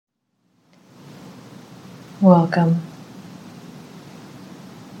Welcome.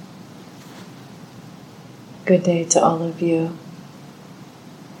 Good day to all of you.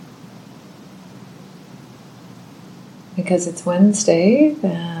 Because it's Wednesday,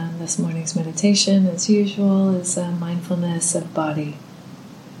 and this morning's meditation, as usual, is mindfulness of body.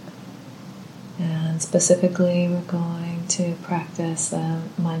 And specifically, we're going to practice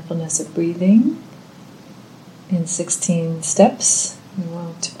mindfulness of breathing in 16 steps. We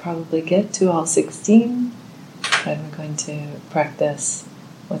won't probably get to all 16, but we're going to practice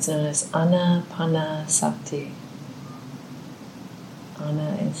what's known as anapanasati.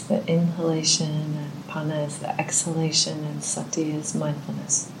 Ana is the inhalation, and pana is the exhalation, and sati is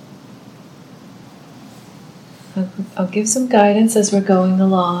mindfulness. I'll give some guidance as we're going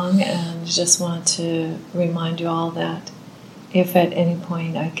along, and just want to remind you all that if at any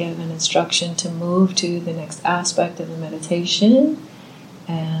point I give an instruction to move to the next aspect of the meditation,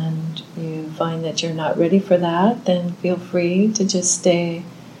 and you find that you're not ready for that, then feel free to just stay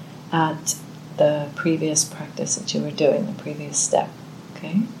at the previous practice that you were doing, the previous step.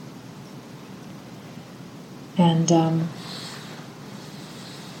 Okay? And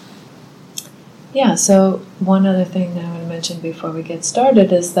so one other thing that I want to mention before we get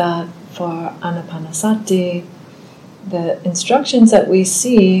started is that for anapanasati, the instructions that we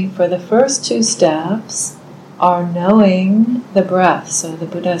see for the first two steps are knowing the breath. So the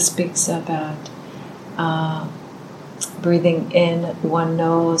Buddha speaks about breathing in, one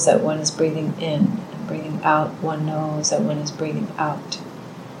knows that one is breathing in, and breathing out, one knows that one is breathing out.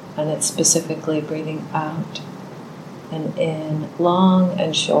 And it's specifically breathing out and in, long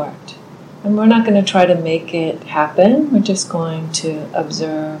and short. And we're not going to try to make it happen. We're just going to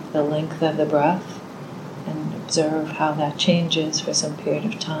observe the length of the breath and observe how that changes for some period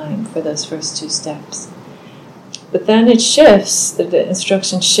of time for those first two steps. But then it shifts, the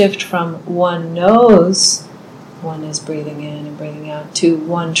instructions shift from one knows one is breathing in and breathing out to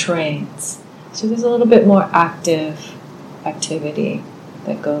one trains. So there's a little bit more active activity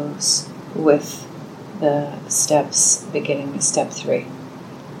that goes with the steps beginning with step 3.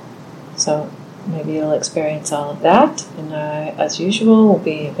 So maybe you'll experience all of that, and I, as usual, will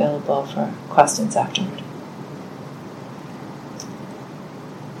be available for questions afterward.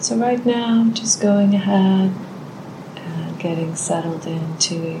 So right now, just going ahead and getting settled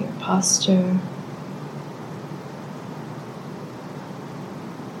into your posture.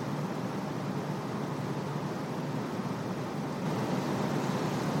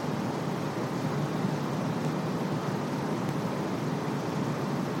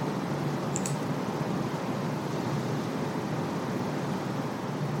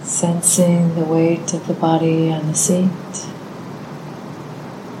 Sensing the weight of the body on the seat.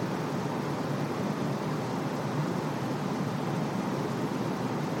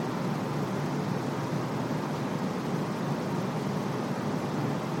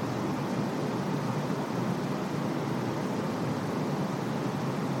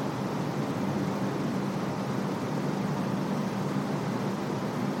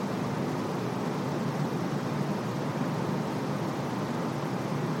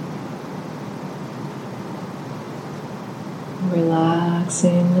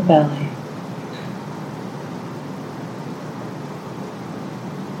 Relaxing the belly.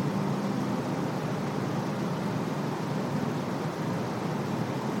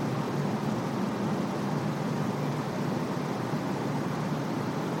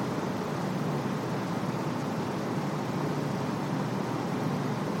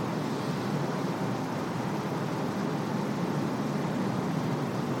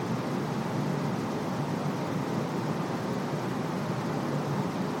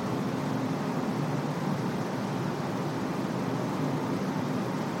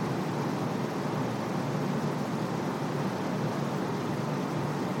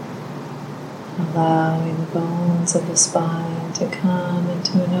 Allowing the bones of the spine to come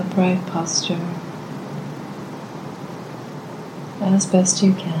into an upright posture as best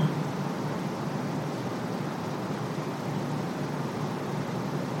you can.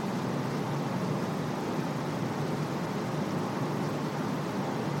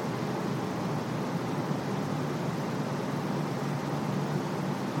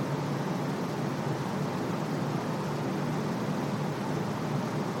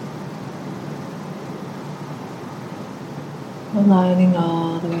 Aligning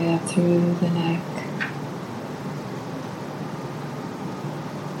all the way up through the neck.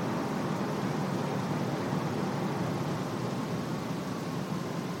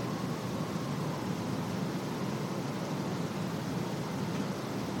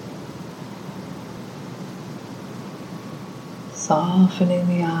 Softening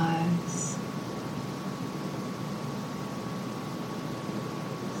the eyes.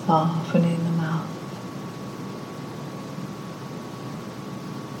 softening the mouth.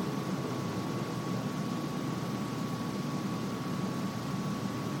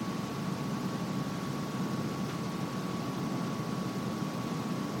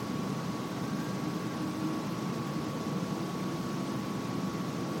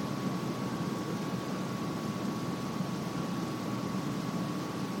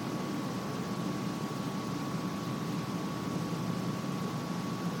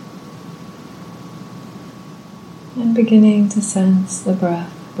 And beginning to sense the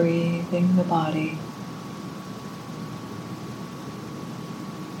breath breathing the body.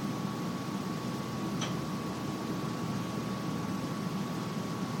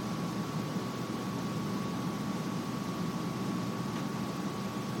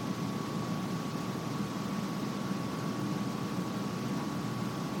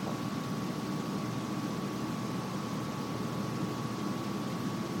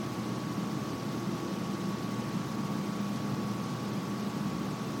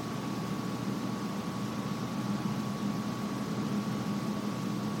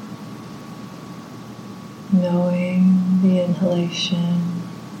 Knowing the inhalation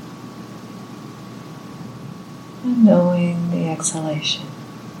and knowing the exhalation.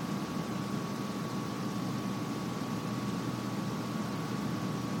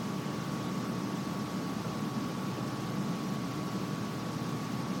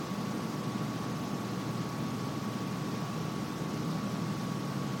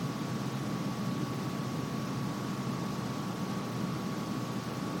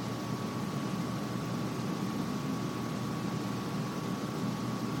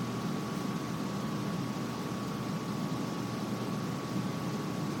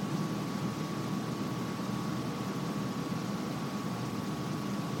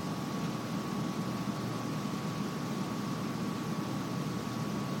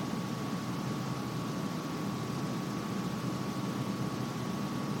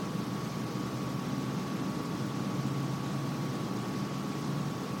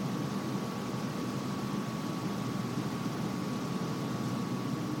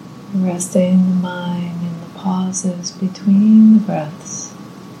 Resting the mind in the pauses between the breaths.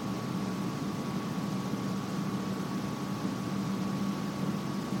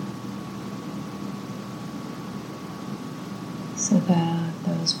 So that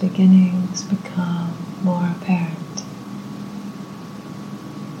those beginnings become more apparent.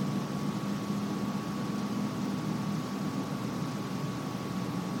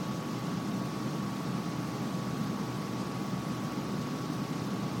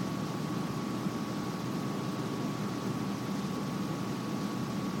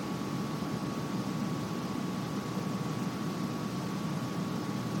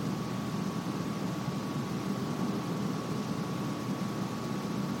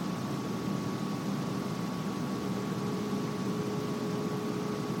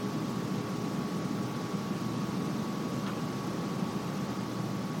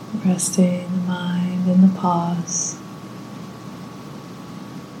 Resting the mind in the pause,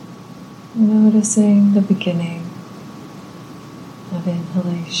 noticing the beginning of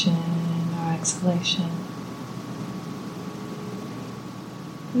inhalation or exhalation,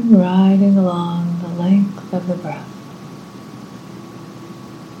 and riding along the length of the breath.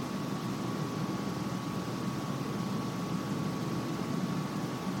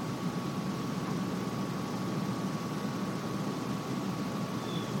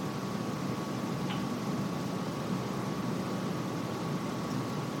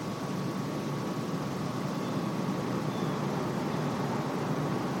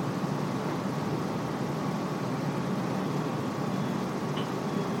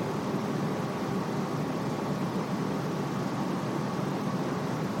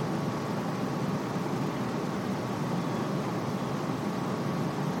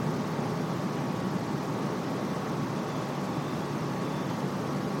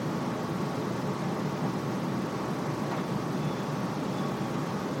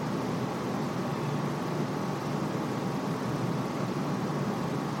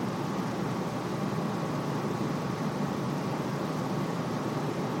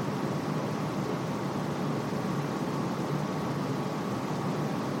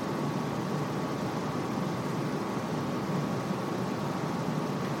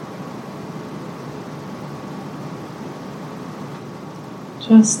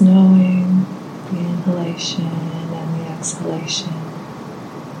 Just knowing the inhalation and the exhalation.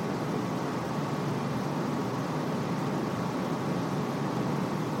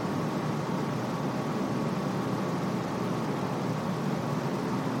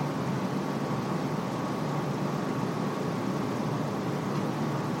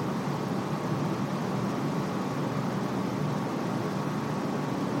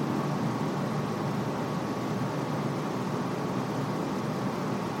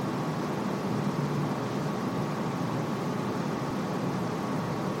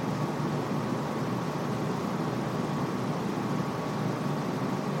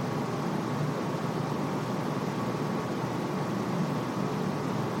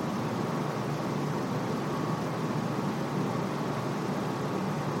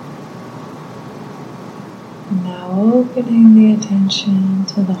 And now opening the attention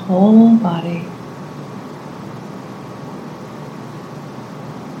to the whole body.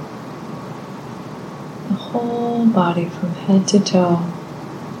 The whole body from head to toe.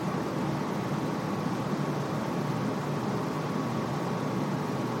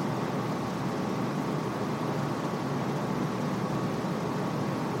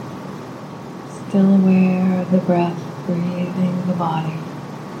 Still aware of the breath breathing the body.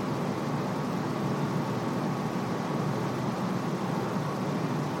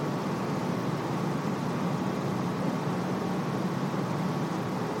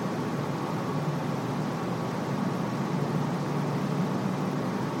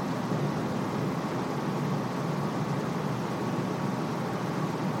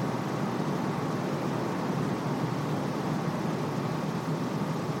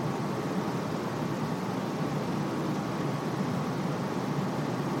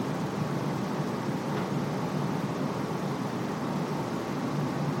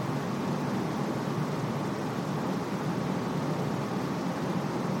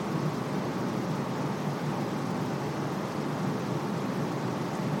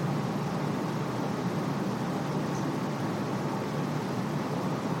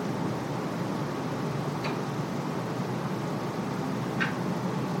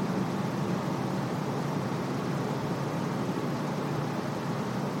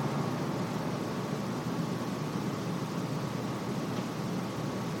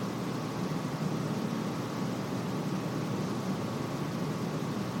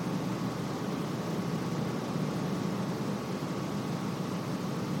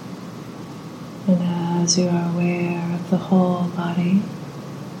 And as you are aware of the whole body,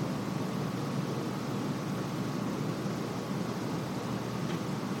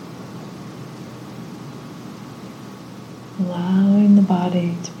 allowing the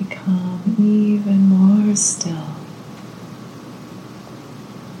body to become even more still.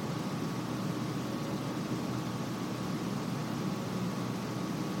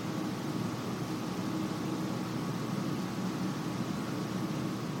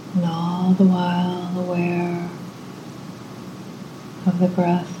 And all the while aware of the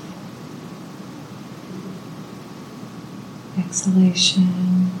breath,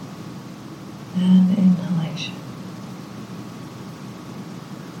 exhalation, and inhalation.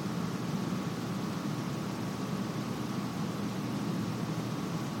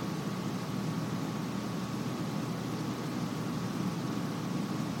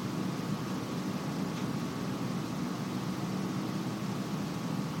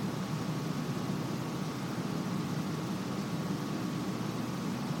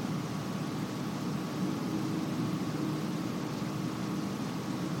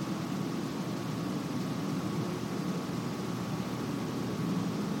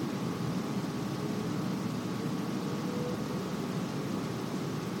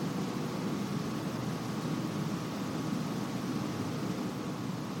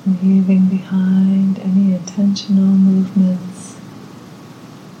 Leaving behind any intentional movements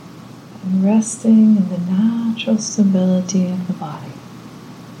and resting in the natural stability of the body.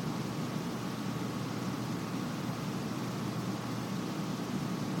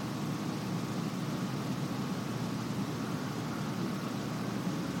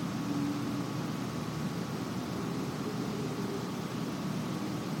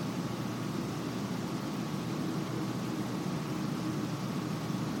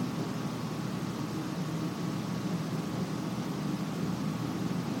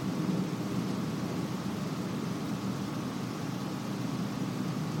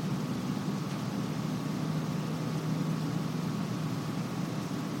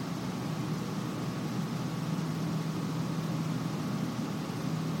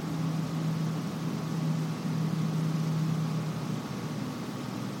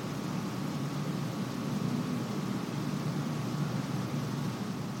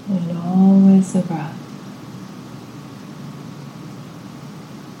 And always the breath,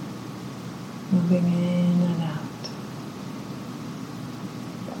 moving in and out.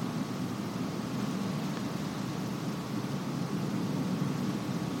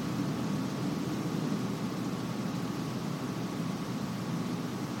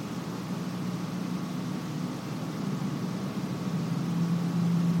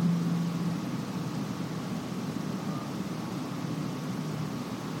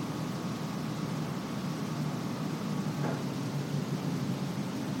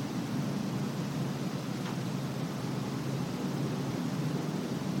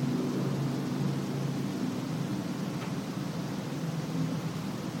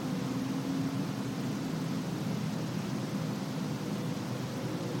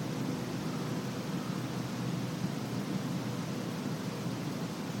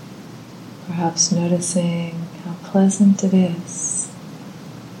 perhaps noticing how pleasant it is,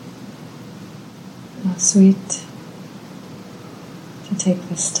 how sweet to take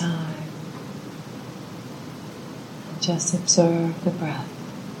this time and just observe the breath.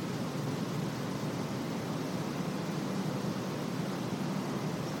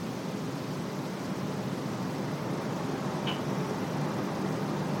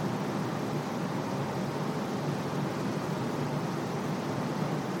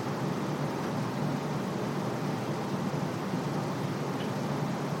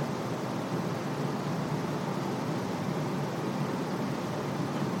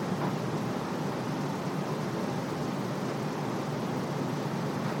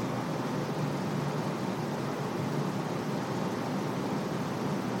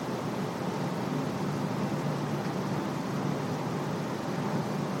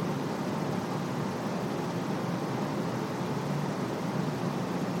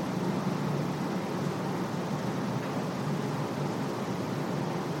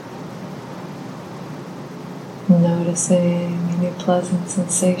 Noticing any pleasant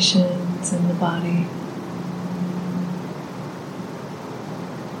sensations in the body.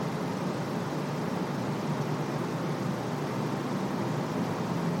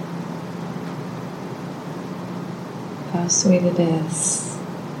 How sweet it is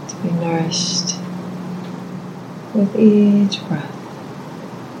to be nourished with each breath.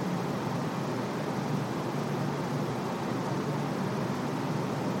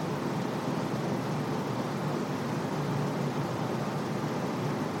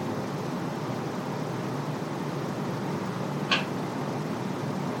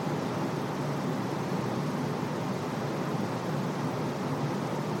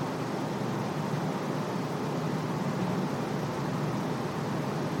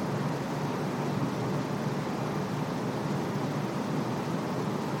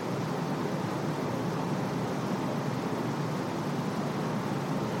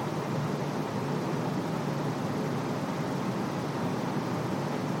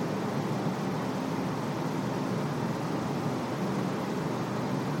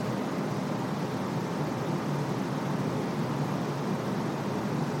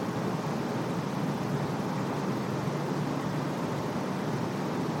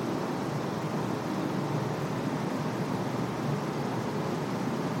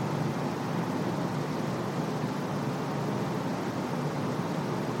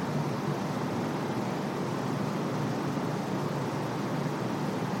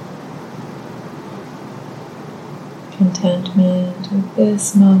 Contentment with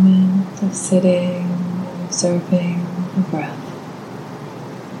this moment of sitting and observing the breath.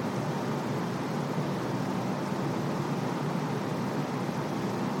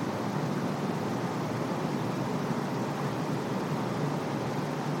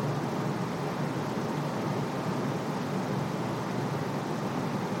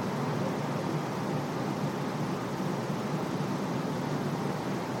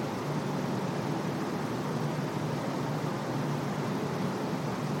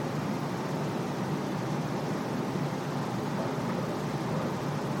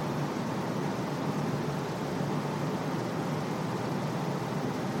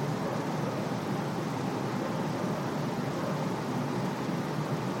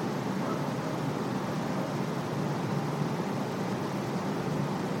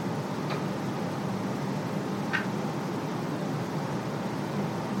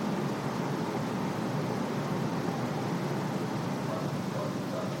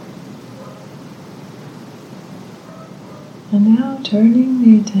 And now turning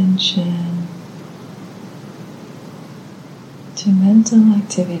the attention to mental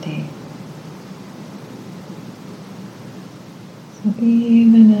activity. So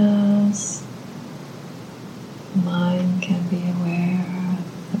even as the mind can be aware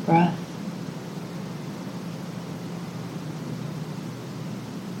of the breath,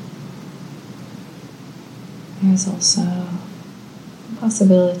 there's also the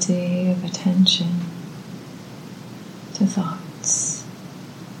possibility of attention to thoughts.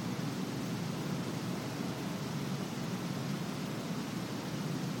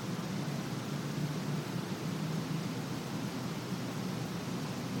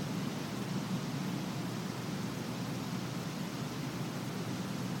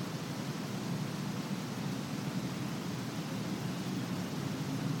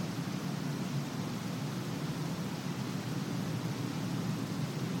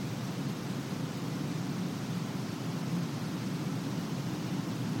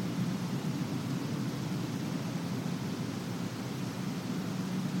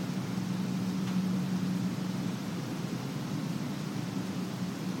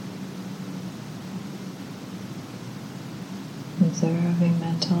 observing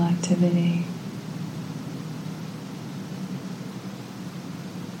mental activity.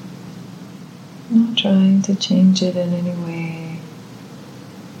 Not trying to change it in any way.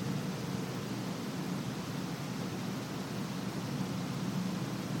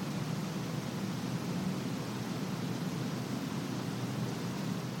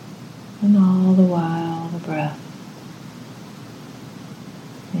 And all the while, the breath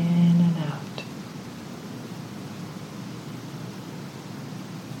in and out.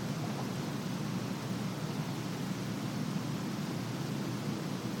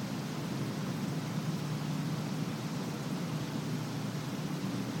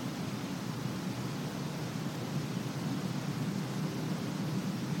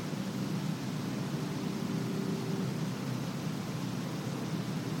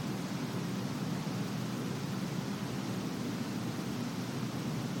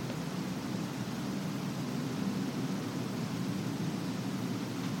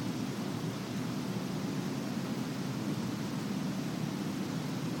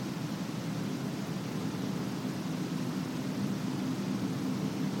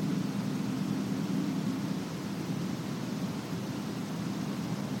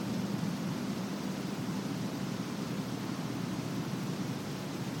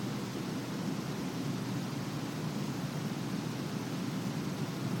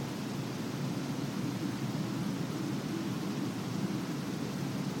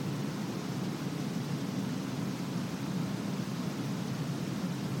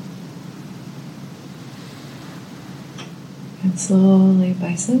 And slowly,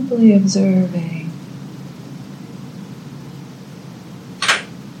 by simply observing,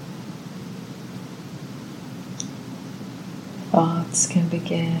 thoughts can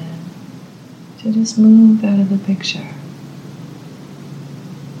begin to just move out of the picture,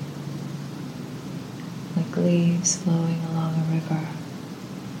 like leaves flowing along a river.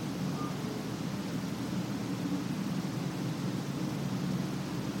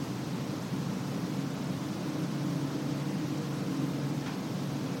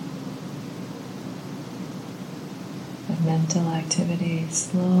 Mental activity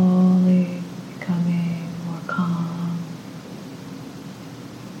slowly becoming more calm,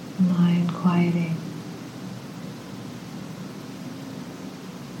 mind quieting.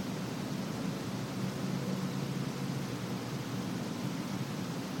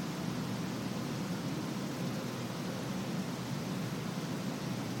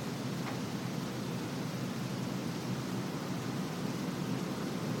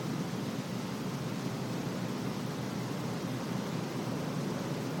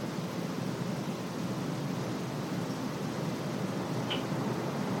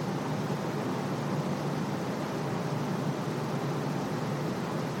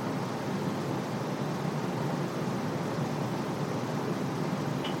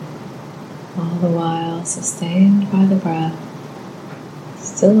 All the while sustained by the breath,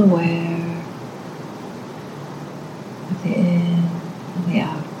 still aware of the in and the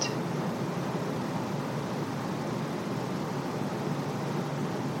out.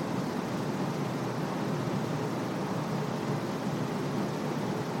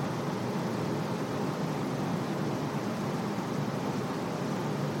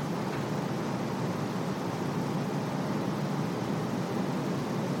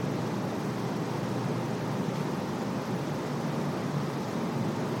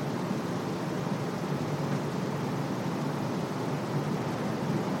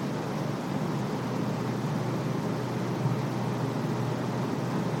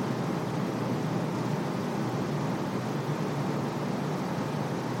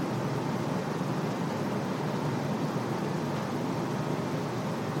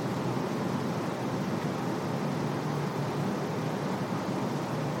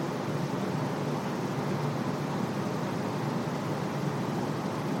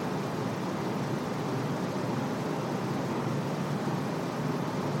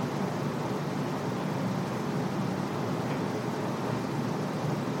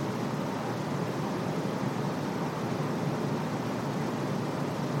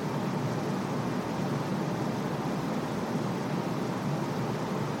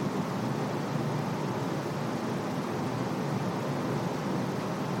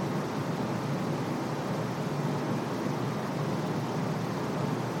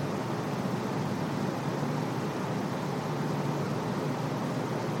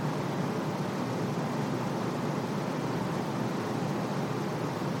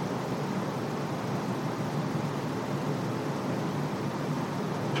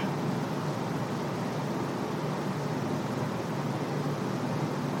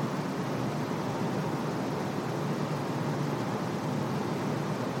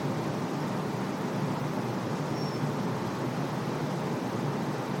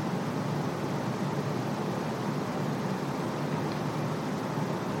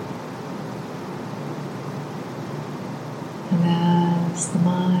 the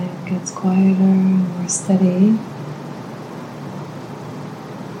mind gets quieter and more steady,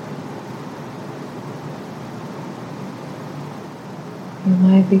 you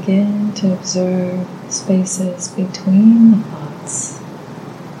might begin to observe spaces between the thoughts.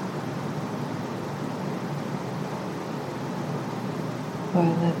 Or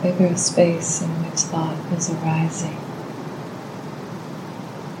the bigger space in which thought is arising.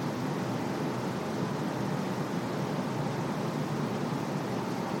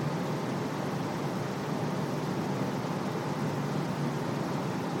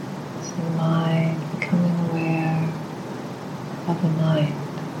 So the mind becoming aware of the mind,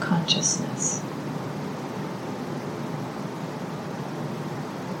 consciousness.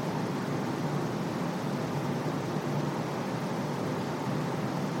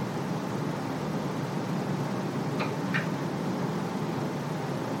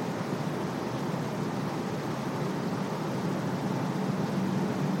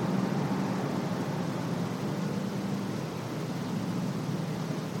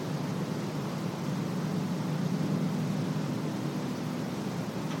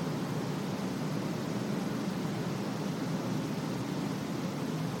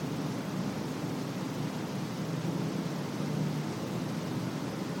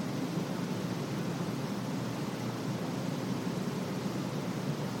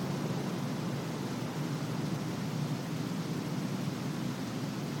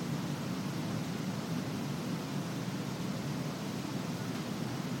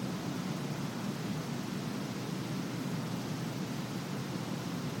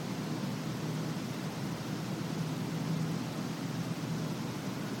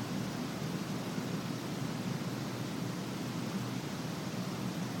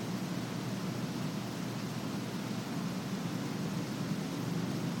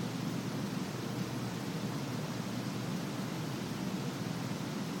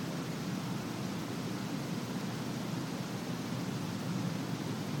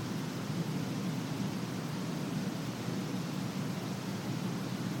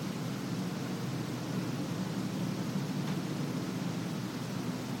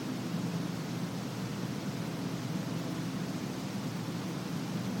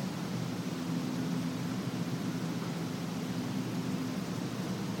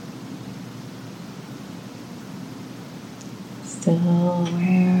 Still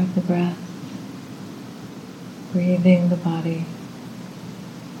aware of the breath, breathing the body.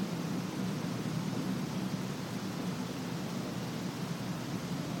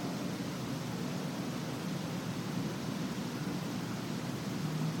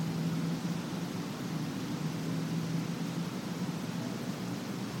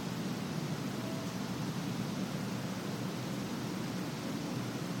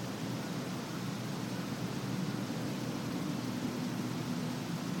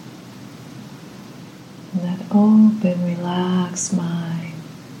 That open, relaxed mind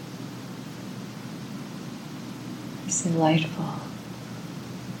is delightful.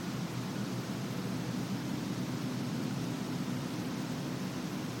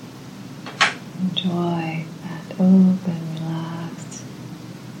 Enjoy that open, relaxed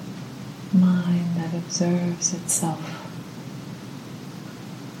mind that observes itself.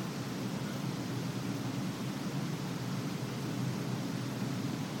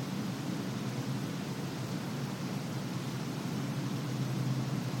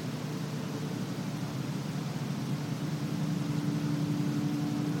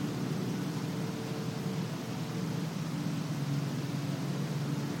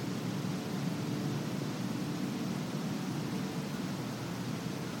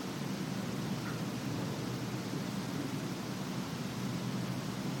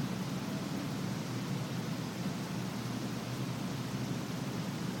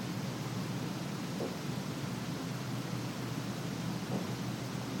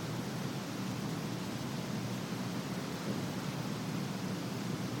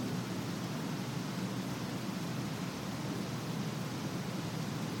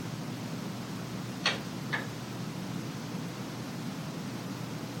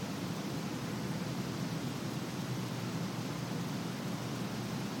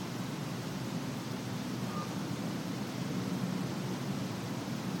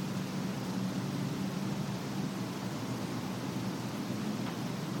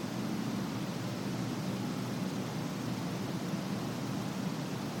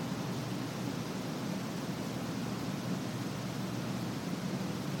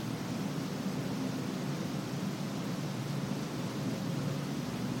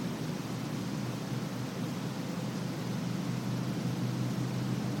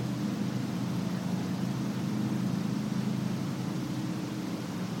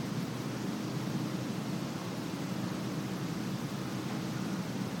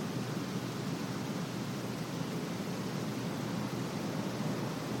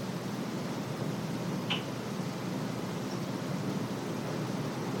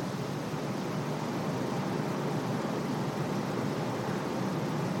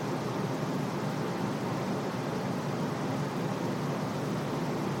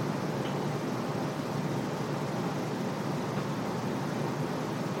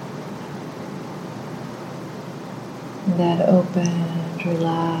 that opened,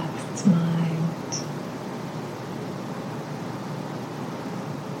 relaxed mind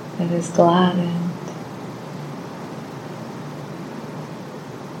that is gladdened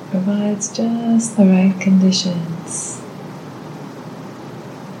provides just the right conditions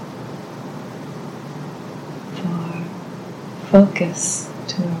for focus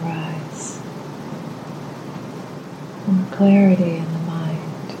to arise, more clarity in the mind.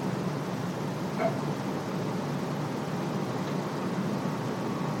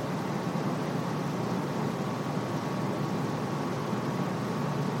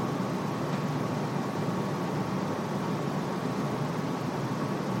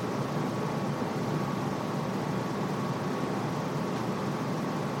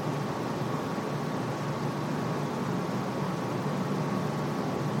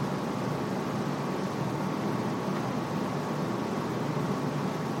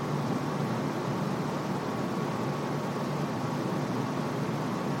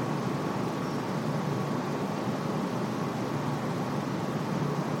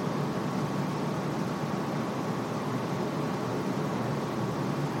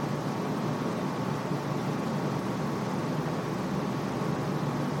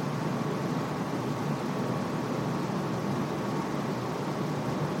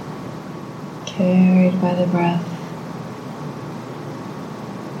 Carried by the breath,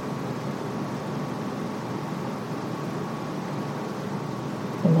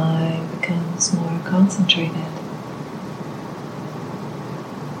 the mind becomes more concentrated.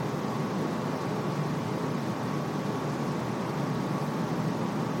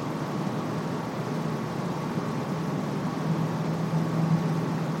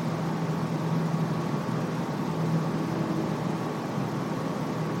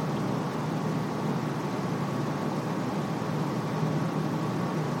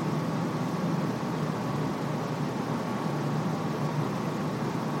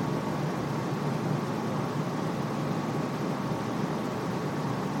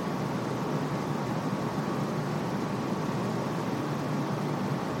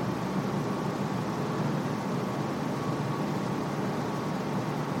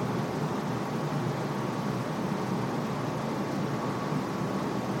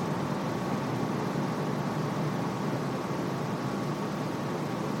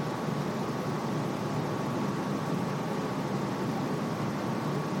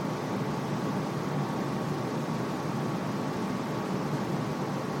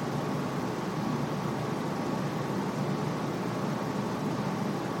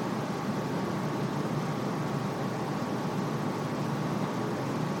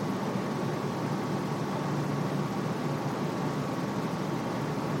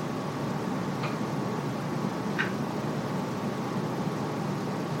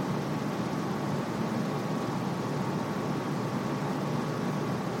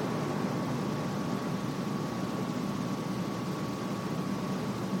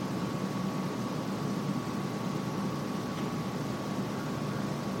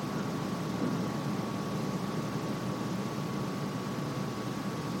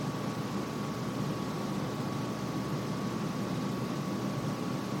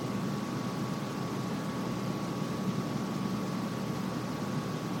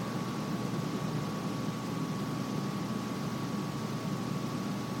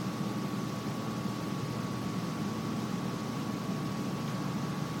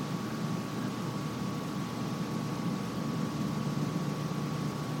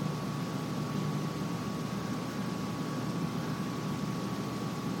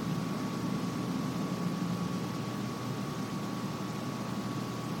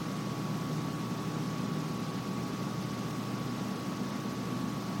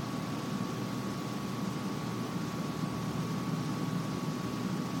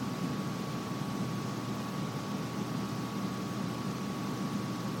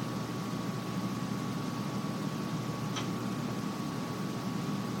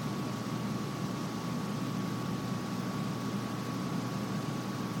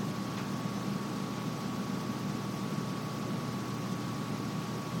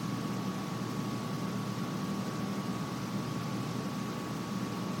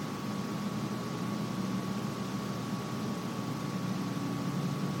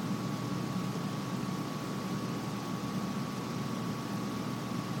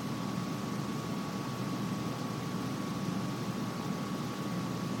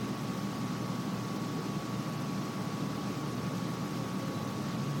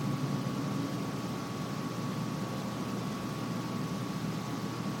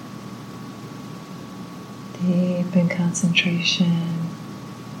 Deep in concentration,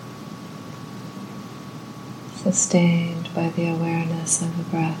 sustained by the awareness of the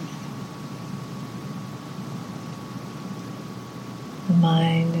breath. The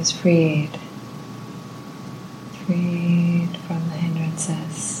mind is freed from the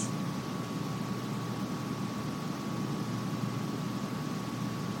hindrances.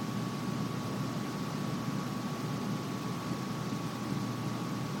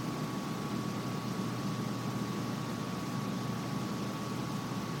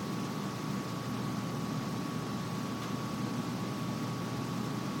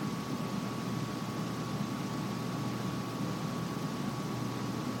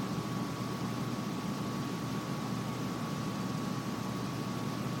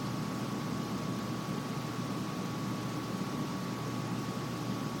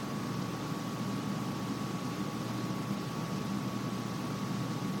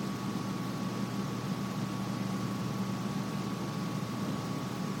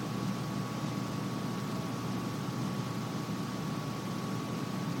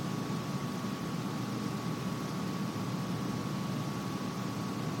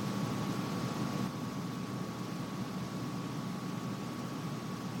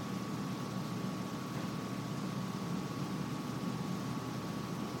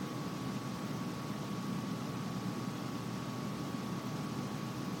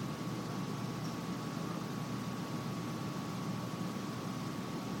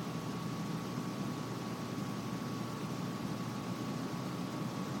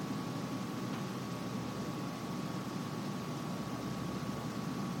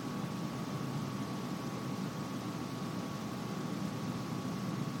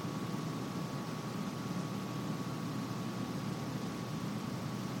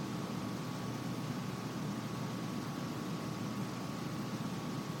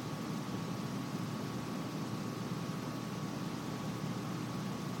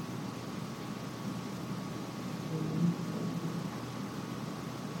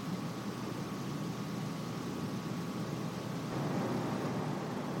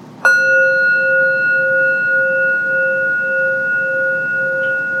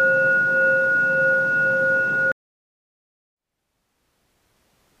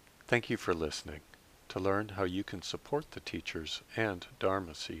 Thank you for listening. To learn how you can support the teachers and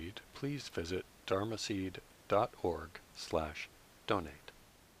Dharma Seed, please visit dharmaseed.org/donate.